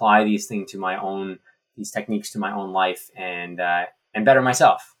still apply these things these techniques to my own life and better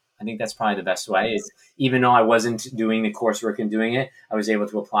myself. I think that's probably the best way, is even though I wasn't doing the coursework and doing it, I was able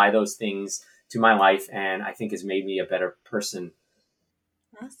to apply those things to my life, and I think has made me a better person.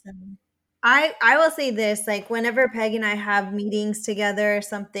 Awesome. I will say this, like whenever Peg and I have meetings together or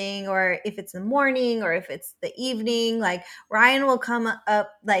something, or if it's the morning or if it's the evening, like Ryan will come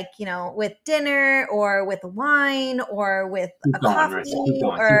up like, you know, with dinner or with wine or with a coffee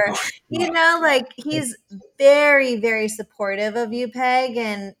or, you know, like he's very, very supportive of you, Peg.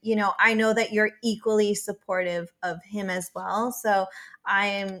 And, you know, I know that you're equally supportive of him as well. So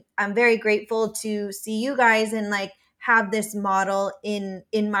I'm very grateful to see you guys and like have this model in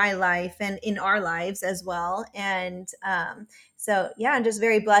my life and in our lives as well. And so, yeah, I'm just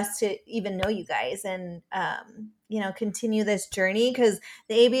very blessed to even know you guys and, continue this journey, because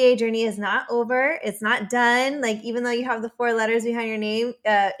the ABA journey is not over. It's not done. Like, even though you have the 4 letters behind your name,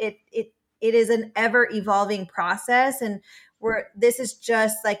 it is an ever evolving process. And this is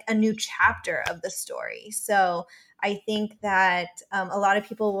just like a new chapter of the story. So I think that a lot of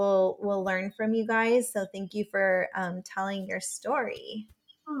people will learn from you guys. So thank you for telling your story.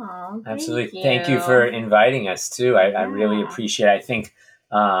 Oh, absolutely. Thank you for inviting us too. I really appreciate it. I think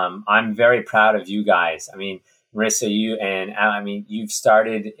I'm very proud of you guys. I mean, Marissa, you've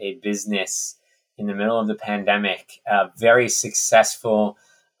started a business in the middle of the pandemic, a very successful,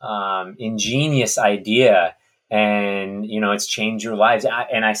 ingenious idea. And, it's changed your lives.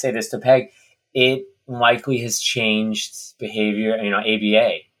 And I say this to Peg, it likely has changed behavior,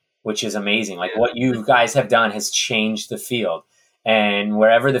 ABA, which is amazing. Like what you guys have done has changed the field. And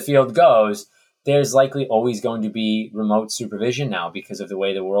wherever the field goes, there's likely always going to be remote supervision now because of the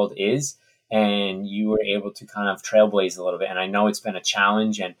way the world is. And you were able to kind of trailblaze a little bit. And I know it's been a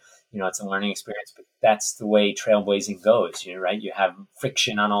challenge and, it's a learning experience, but that's the way trailblazing goes, right? You have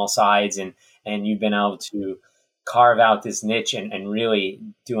friction on all sides and you've been able to carve out this niche and really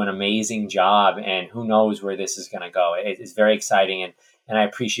do an amazing job. And who knows where this is going to go. It's very exciting. And I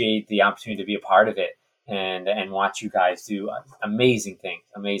appreciate the opportunity to be a part of it and watch you guys do amazing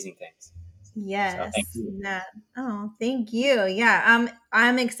things. Yes. So thank you. Yeah. Oh, thank you. Yeah.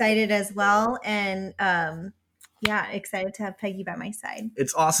 I'm excited as well. And yeah, excited to have Peggy by my side.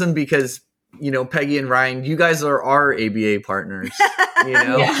 It's awesome because, Peggy and Ryan, you guys are our ABA partners.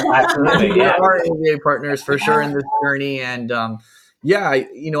 Yeah, absolutely. We Yeah. are ABA partners for sure in this journey. And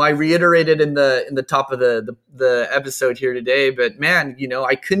I reiterated in the top of the episode here today, but man,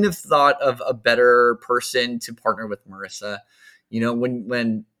 I couldn't have thought of a better person to partner with Marissa.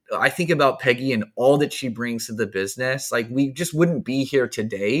 When I think about Peggy and all that she brings to the business, like we just wouldn't be here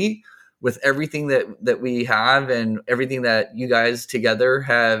today with everything that we have and everything that you guys together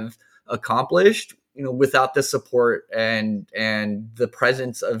have accomplished, without the support and the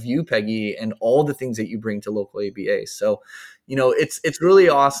presence of you, Peggy, and all the things that you bring to local ABA. So, it's really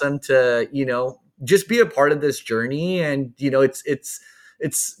awesome to, just be a part of this journey. And,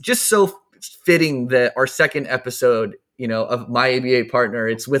 it's just so fitting that our second episode, of My ABA Partner,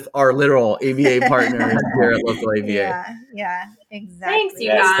 it's with our literal ABA partners here at local ABA. Yeah, exactly. Thanks, you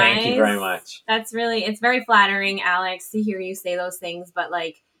guys. Thank you very much. It's very flattering, Alex, to hear you say those things. But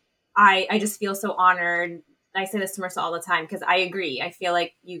like, I just feel so honored. I say this to Marissa all the time because I agree. I feel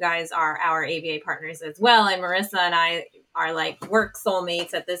like you guys are our ABA partners as well. And Marissa and I are like work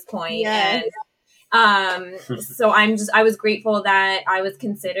soulmates at this point. Yes. And so I was grateful that I was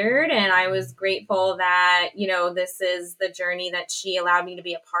considered, and I was grateful that, this is the journey that she allowed me to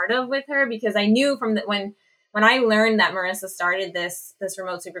be a part of with her, because I knew from when I learned that Marissa started this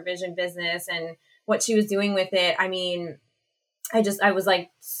remote supervision business and what she was doing with it. I mean, I was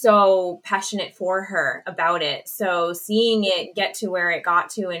like so passionate for her about it. So seeing it get to where it got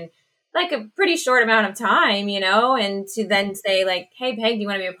to in like a pretty short amount of time, and to then say like, hey, Peg, do you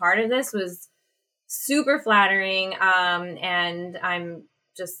want to be a part of this, was super flattering. And I'm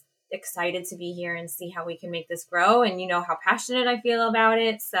just excited to be here and see how we can make this grow. And how passionate I feel about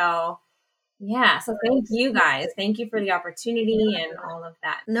it. So yeah. So thank you guys. Thank you for the opportunity and all of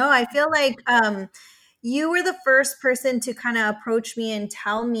that. No, I feel like you were the first person to kind of approach me and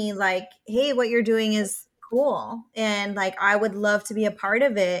tell me like, hey, what you're doing is cool. And like, I would love to be a part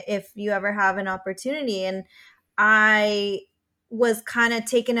of it if you ever have an opportunity. And I was kind of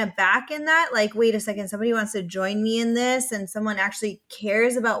taken aback in that, like, wait a second, somebody wants to join me in this, and someone actually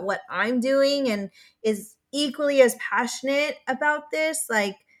cares about what I'm doing and is equally as passionate about this.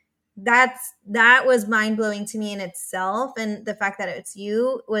 Like, that was mind-blowing to me in itself. And the fact that it's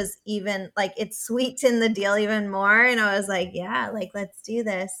you was even like, it sweetened the deal even more. And I was like, yeah, like, let's do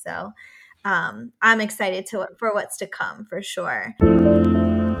this. So I'm excited for what's to come for sure.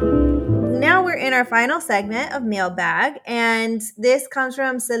 Now we're in our final segment of Mailbag, and this comes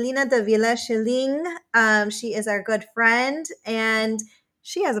from Selena Davila Schilling. She is our good friend, and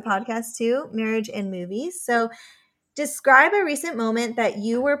she has a podcast too, Marriage and Movies. So describe a recent moment that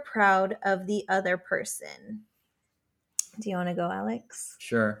you were proud of the other person. Do you want to go, Alex?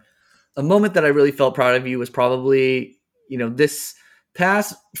 Sure. A moment that I really felt proud of you was probably, this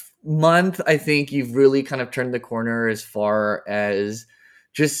past month. I think you've really kind of turned the corner as far as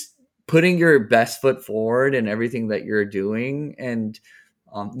just putting your best foot forward in everything that you're doing and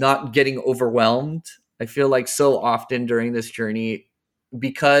not getting overwhelmed. I feel like so often during this journey,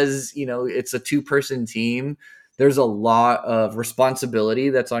 because, it's a 2-person team, there's a lot of responsibility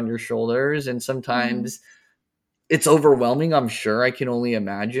that's on your shoulders. And sometimes it's overwhelming. I'm sure, I can only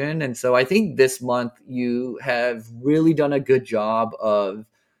imagine. And so I think this month you have really done a good job of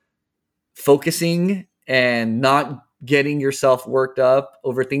focusing and not getting yourself worked up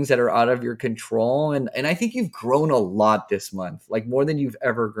over things that are out of your control. And I think you've grown a lot this month, like more than you've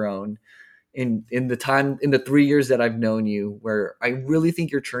ever grown in the 3 years that I've known you, where I really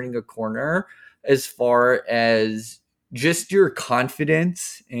think you're turning a corner as far as just your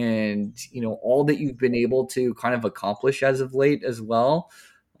confidence and, all that you've been able to kind of accomplish as of late as well.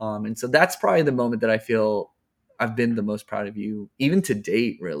 And so that's probably the moment that I feel I've been the most proud of you, even to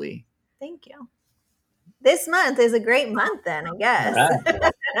date, really. Thank you. This month is a great month then, I guess.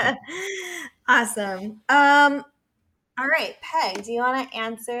 Right. Awesome. All right, Peg, do you want to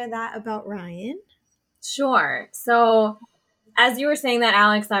answer that about Ryan? Sure. So as you were saying that,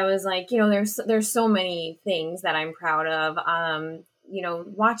 Alex, I was like, there's so many things that I'm proud of.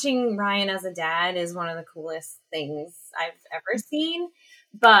 Watching Ryan as a dad is one of the coolest things I've ever seen.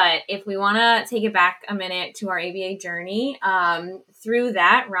 But if we want to take it back a minute to our ABA journey, through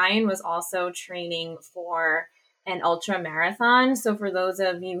that, Ryan was also training for an ultra marathon. So for those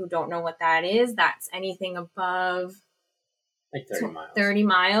of you who don't know what that is, that's anything above like 30 miles. 30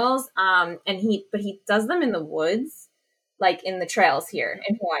 miles. And he does them in the woods, like in the trails here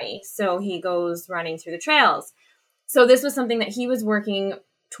in Hawaii. So he goes running through the trails. So this was something that he was working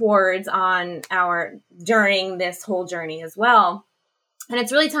towards during this whole journey as well. And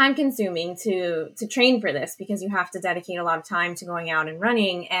it's really time consuming to train for this because you have to dedicate a lot of time to going out and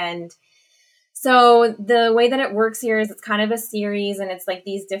running. And so the way that it works here is it's kind of a series, and it's like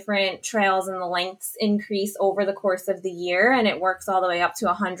these different trails and the lengths increase over the course of the year, and it works all the way up to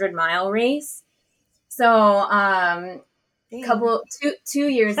 100-mile race. So, two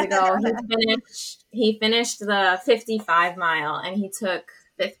years ago, he finished the 55 mile, and he took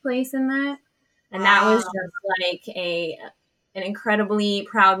 5th place in that. And that was just like an incredibly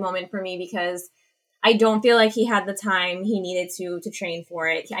proud moment for me because I don't feel like he had the time he needed to train for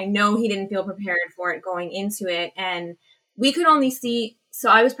it. I know he didn't feel prepared for it going into it. And we could only see, so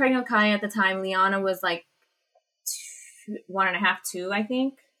I was pregnant with Kai at the time. Liana was like 1.5, 2, I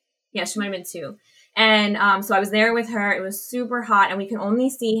think. Yeah, she might have been 2. And so I was there with her. It was super hot, and we could only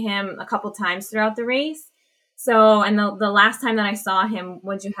see him a couple times throughout the race. So, and the last time that I saw him,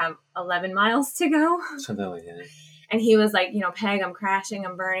 would you have 11 miles to go? Something like that. And he was like, Peg, I'm crashing,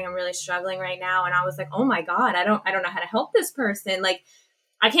 I'm burning, I'm really struggling right now. And I was like, oh my God, I don't know how to help this person. Like,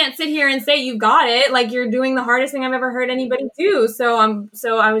 I can't sit here and say you got it. Like, you're doing the hardest thing I've ever heard anybody do. So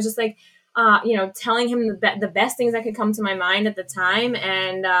I was just like, telling him the best things that could come to my mind at the time.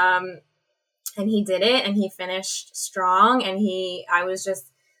 And he did it, and he finished strong. And I was just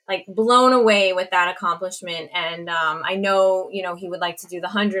like blown away with that accomplishment. And I know, he would like to do the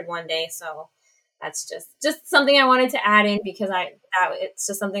 100 one day. So that's just something I wanted to add in because it's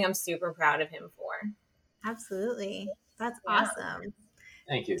just something I'm super proud of him for. Absolutely. That's awesome.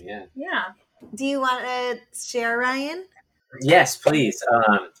 Thank you. Yeah. Yeah. Do you want to share, Ryan? Yes, please.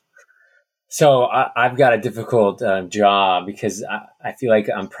 So I've got a difficult job because I feel like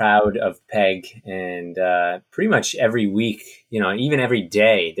I'm proud of Peg, and pretty much every week, even every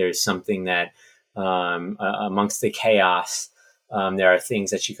day, there's something that amongst the chaos, there are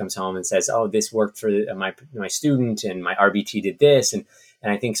things that she comes home and says, "Oh, this worked for my student, and my RBT did this," and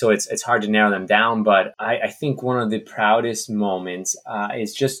I think so. It's hard to narrow them down, but I think one of the proudest moments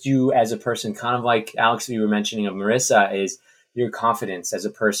is just you as a person, kind of like Alex, you were mentioning of Marissa, is your confidence as a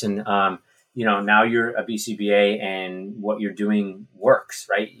person. Now you're a BCBA and what you're doing works,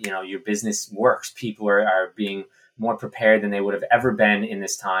 right? Your business works. People are being more prepared than they would have ever been in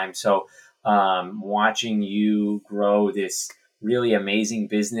this time. So watching you grow this really amazing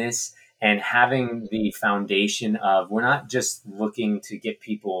business and having the foundation of, we're not just looking to get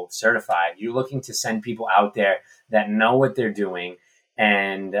people certified. You're looking to send people out there that know what they're doing.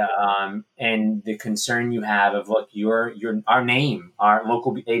 And the concern you have of, look, our name, our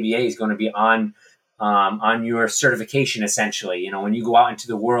local ABA is going to be on your certification. Essentially, when you go out into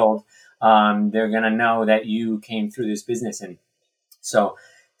the world, they're going to know that you came through this business. And so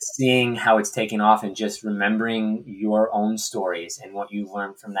seeing how it's taken off and just remembering your own stories and what you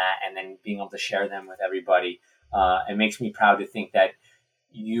learned from that, and then being able to share them with everybody, it makes me proud to think that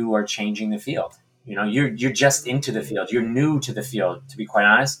you are changing the field. You're just into the field. You're new to the field, to be quite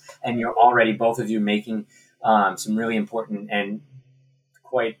honest, and you're already, both of you, making some really important and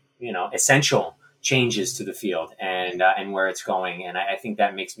quite essential changes to the field and where it's going. And I think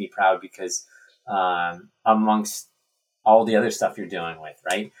that makes me proud because amongst all the other stuff you're dealing with,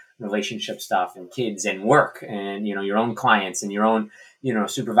 right? Relationship stuff and kids and work and, your own clients and your own,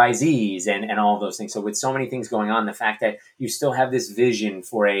 supervisees and all those things. So with so many things going on, the fact that you still have this vision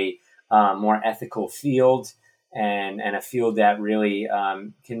for a more ethical field and a field that really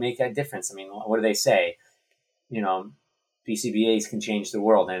can make that difference. I mean, what do they say? BCBAs can change the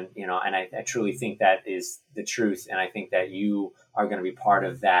world. And, and I truly think that is the truth. And I think that you are going to be part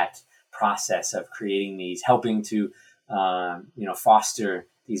of that process of creating these, helping to, foster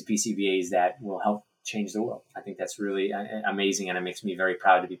these BCBAs that will help change the world. I think that's really amazing. And it makes me very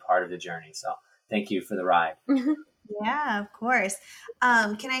proud to be part of the journey. So thank you for the ride. Yeah, of course.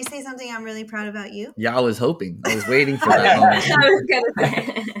 Can I say something I'm really proud about you? Yeah, I was hoping. I was waiting for that moment. I was gonna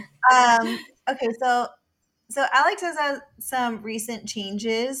say. Okay, so Alex has had some recent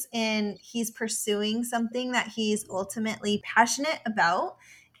changes, and he's pursuing something that he's ultimately passionate about.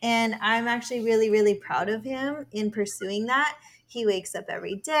 And I'm actually really, really proud of him in pursuing that. He wakes up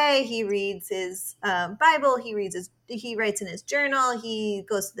every day. He reads his Bible. He writes in his journal. He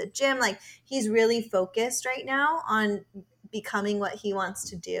goes to the gym. Like, he's really focused right now on becoming what he wants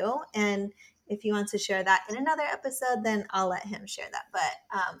to do. And if he wants to share that in another episode, then I'll let him share that.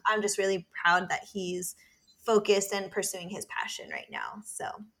 But I'm just really proud that he's focused and pursuing his passion right now. So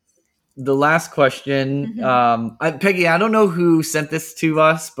the last question, Peggy, I don't know who sent this to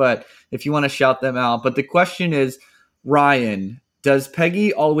us, but if you want to shout them out. But the question is, Ryan, does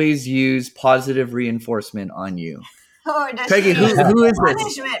Peggy always use positive reinforcement on you? Or does Peggy, she who use is this?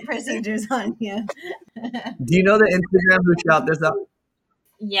 punishment procedures on you? Do you know the Instagram who shout this out?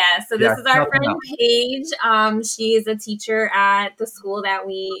 Yeah, so this is our shout them friend out. Paige. She is a teacher at the school that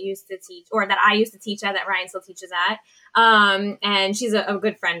we used to teach, or that I used to teach at, that Ryan still teaches at. And she's a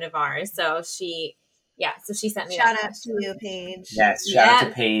good friend of ours. So she sent me Shout that out to you, Paige. Yes, shout out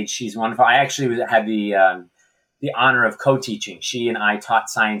to Paige. She's wonderful. I actually had the honor of co-teaching. She and I taught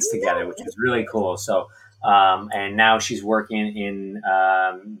science together, which was really cool. So, and now she's working in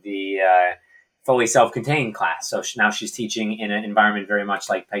the fully self-contained class. So now she's teaching in an environment very much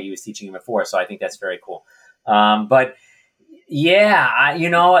like Peggy was teaching before. So I think that's very cool. But yeah,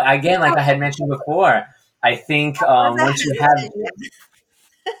 again, like I had mentioned before, I think once you have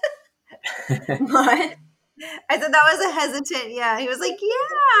What? I said that was a hesitant. Yeah, he was like,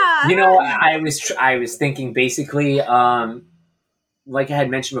 yeah. I was thinking basically, like I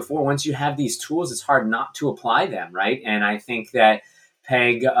had mentioned before, once you have these tools, it's hard not to apply them, right? And I think that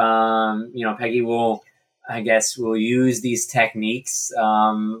Peggy will use these techniques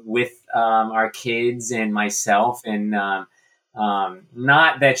with our kids and myself, and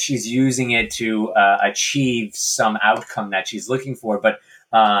not that she's using it to achieve some outcome that she's looking for, but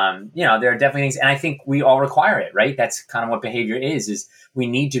there are definitely things, and I think we all require it, right? That's kind of what behavior is we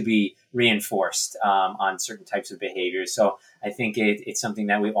need to be reinforced on certain types of behaviors. So I think it's something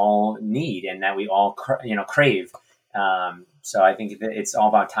that we all need and that we all crave. So I think it's all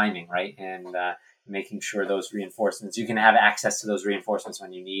about timing, right? And making sure those reinforcements, you can have access to those reinforcements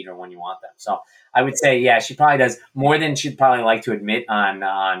when you need or when you want them. So I would say, yeah, she probably does more than she'd probably like to admit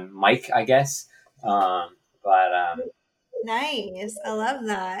on mic, I guess. Nice. I love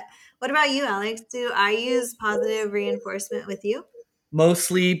that. What about you, Alex? Do I use positive reinforcement with you?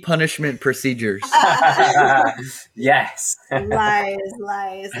 Mostly punishment procedures. Yes. Lies.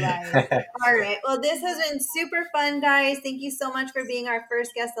 All right. Well, this has been super fun, guys. Thank you so much for being our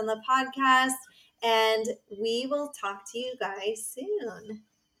first guest on the podcast. And we will talk to you guys soon.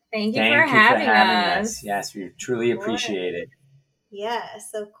 Thank you for having us. Yes, we truly appreciate it.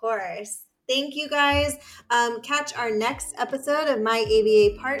 Yes, of course. Thank you, guys. Catch our next episode of My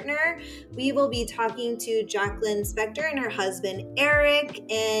ABA Partner. We will be talking to Jacqueline Spector and her husband, Eric,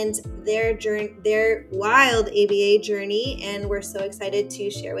 and their wild ABA journey. And we're so excited to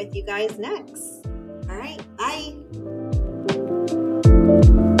share with you guys next. All right. Bye.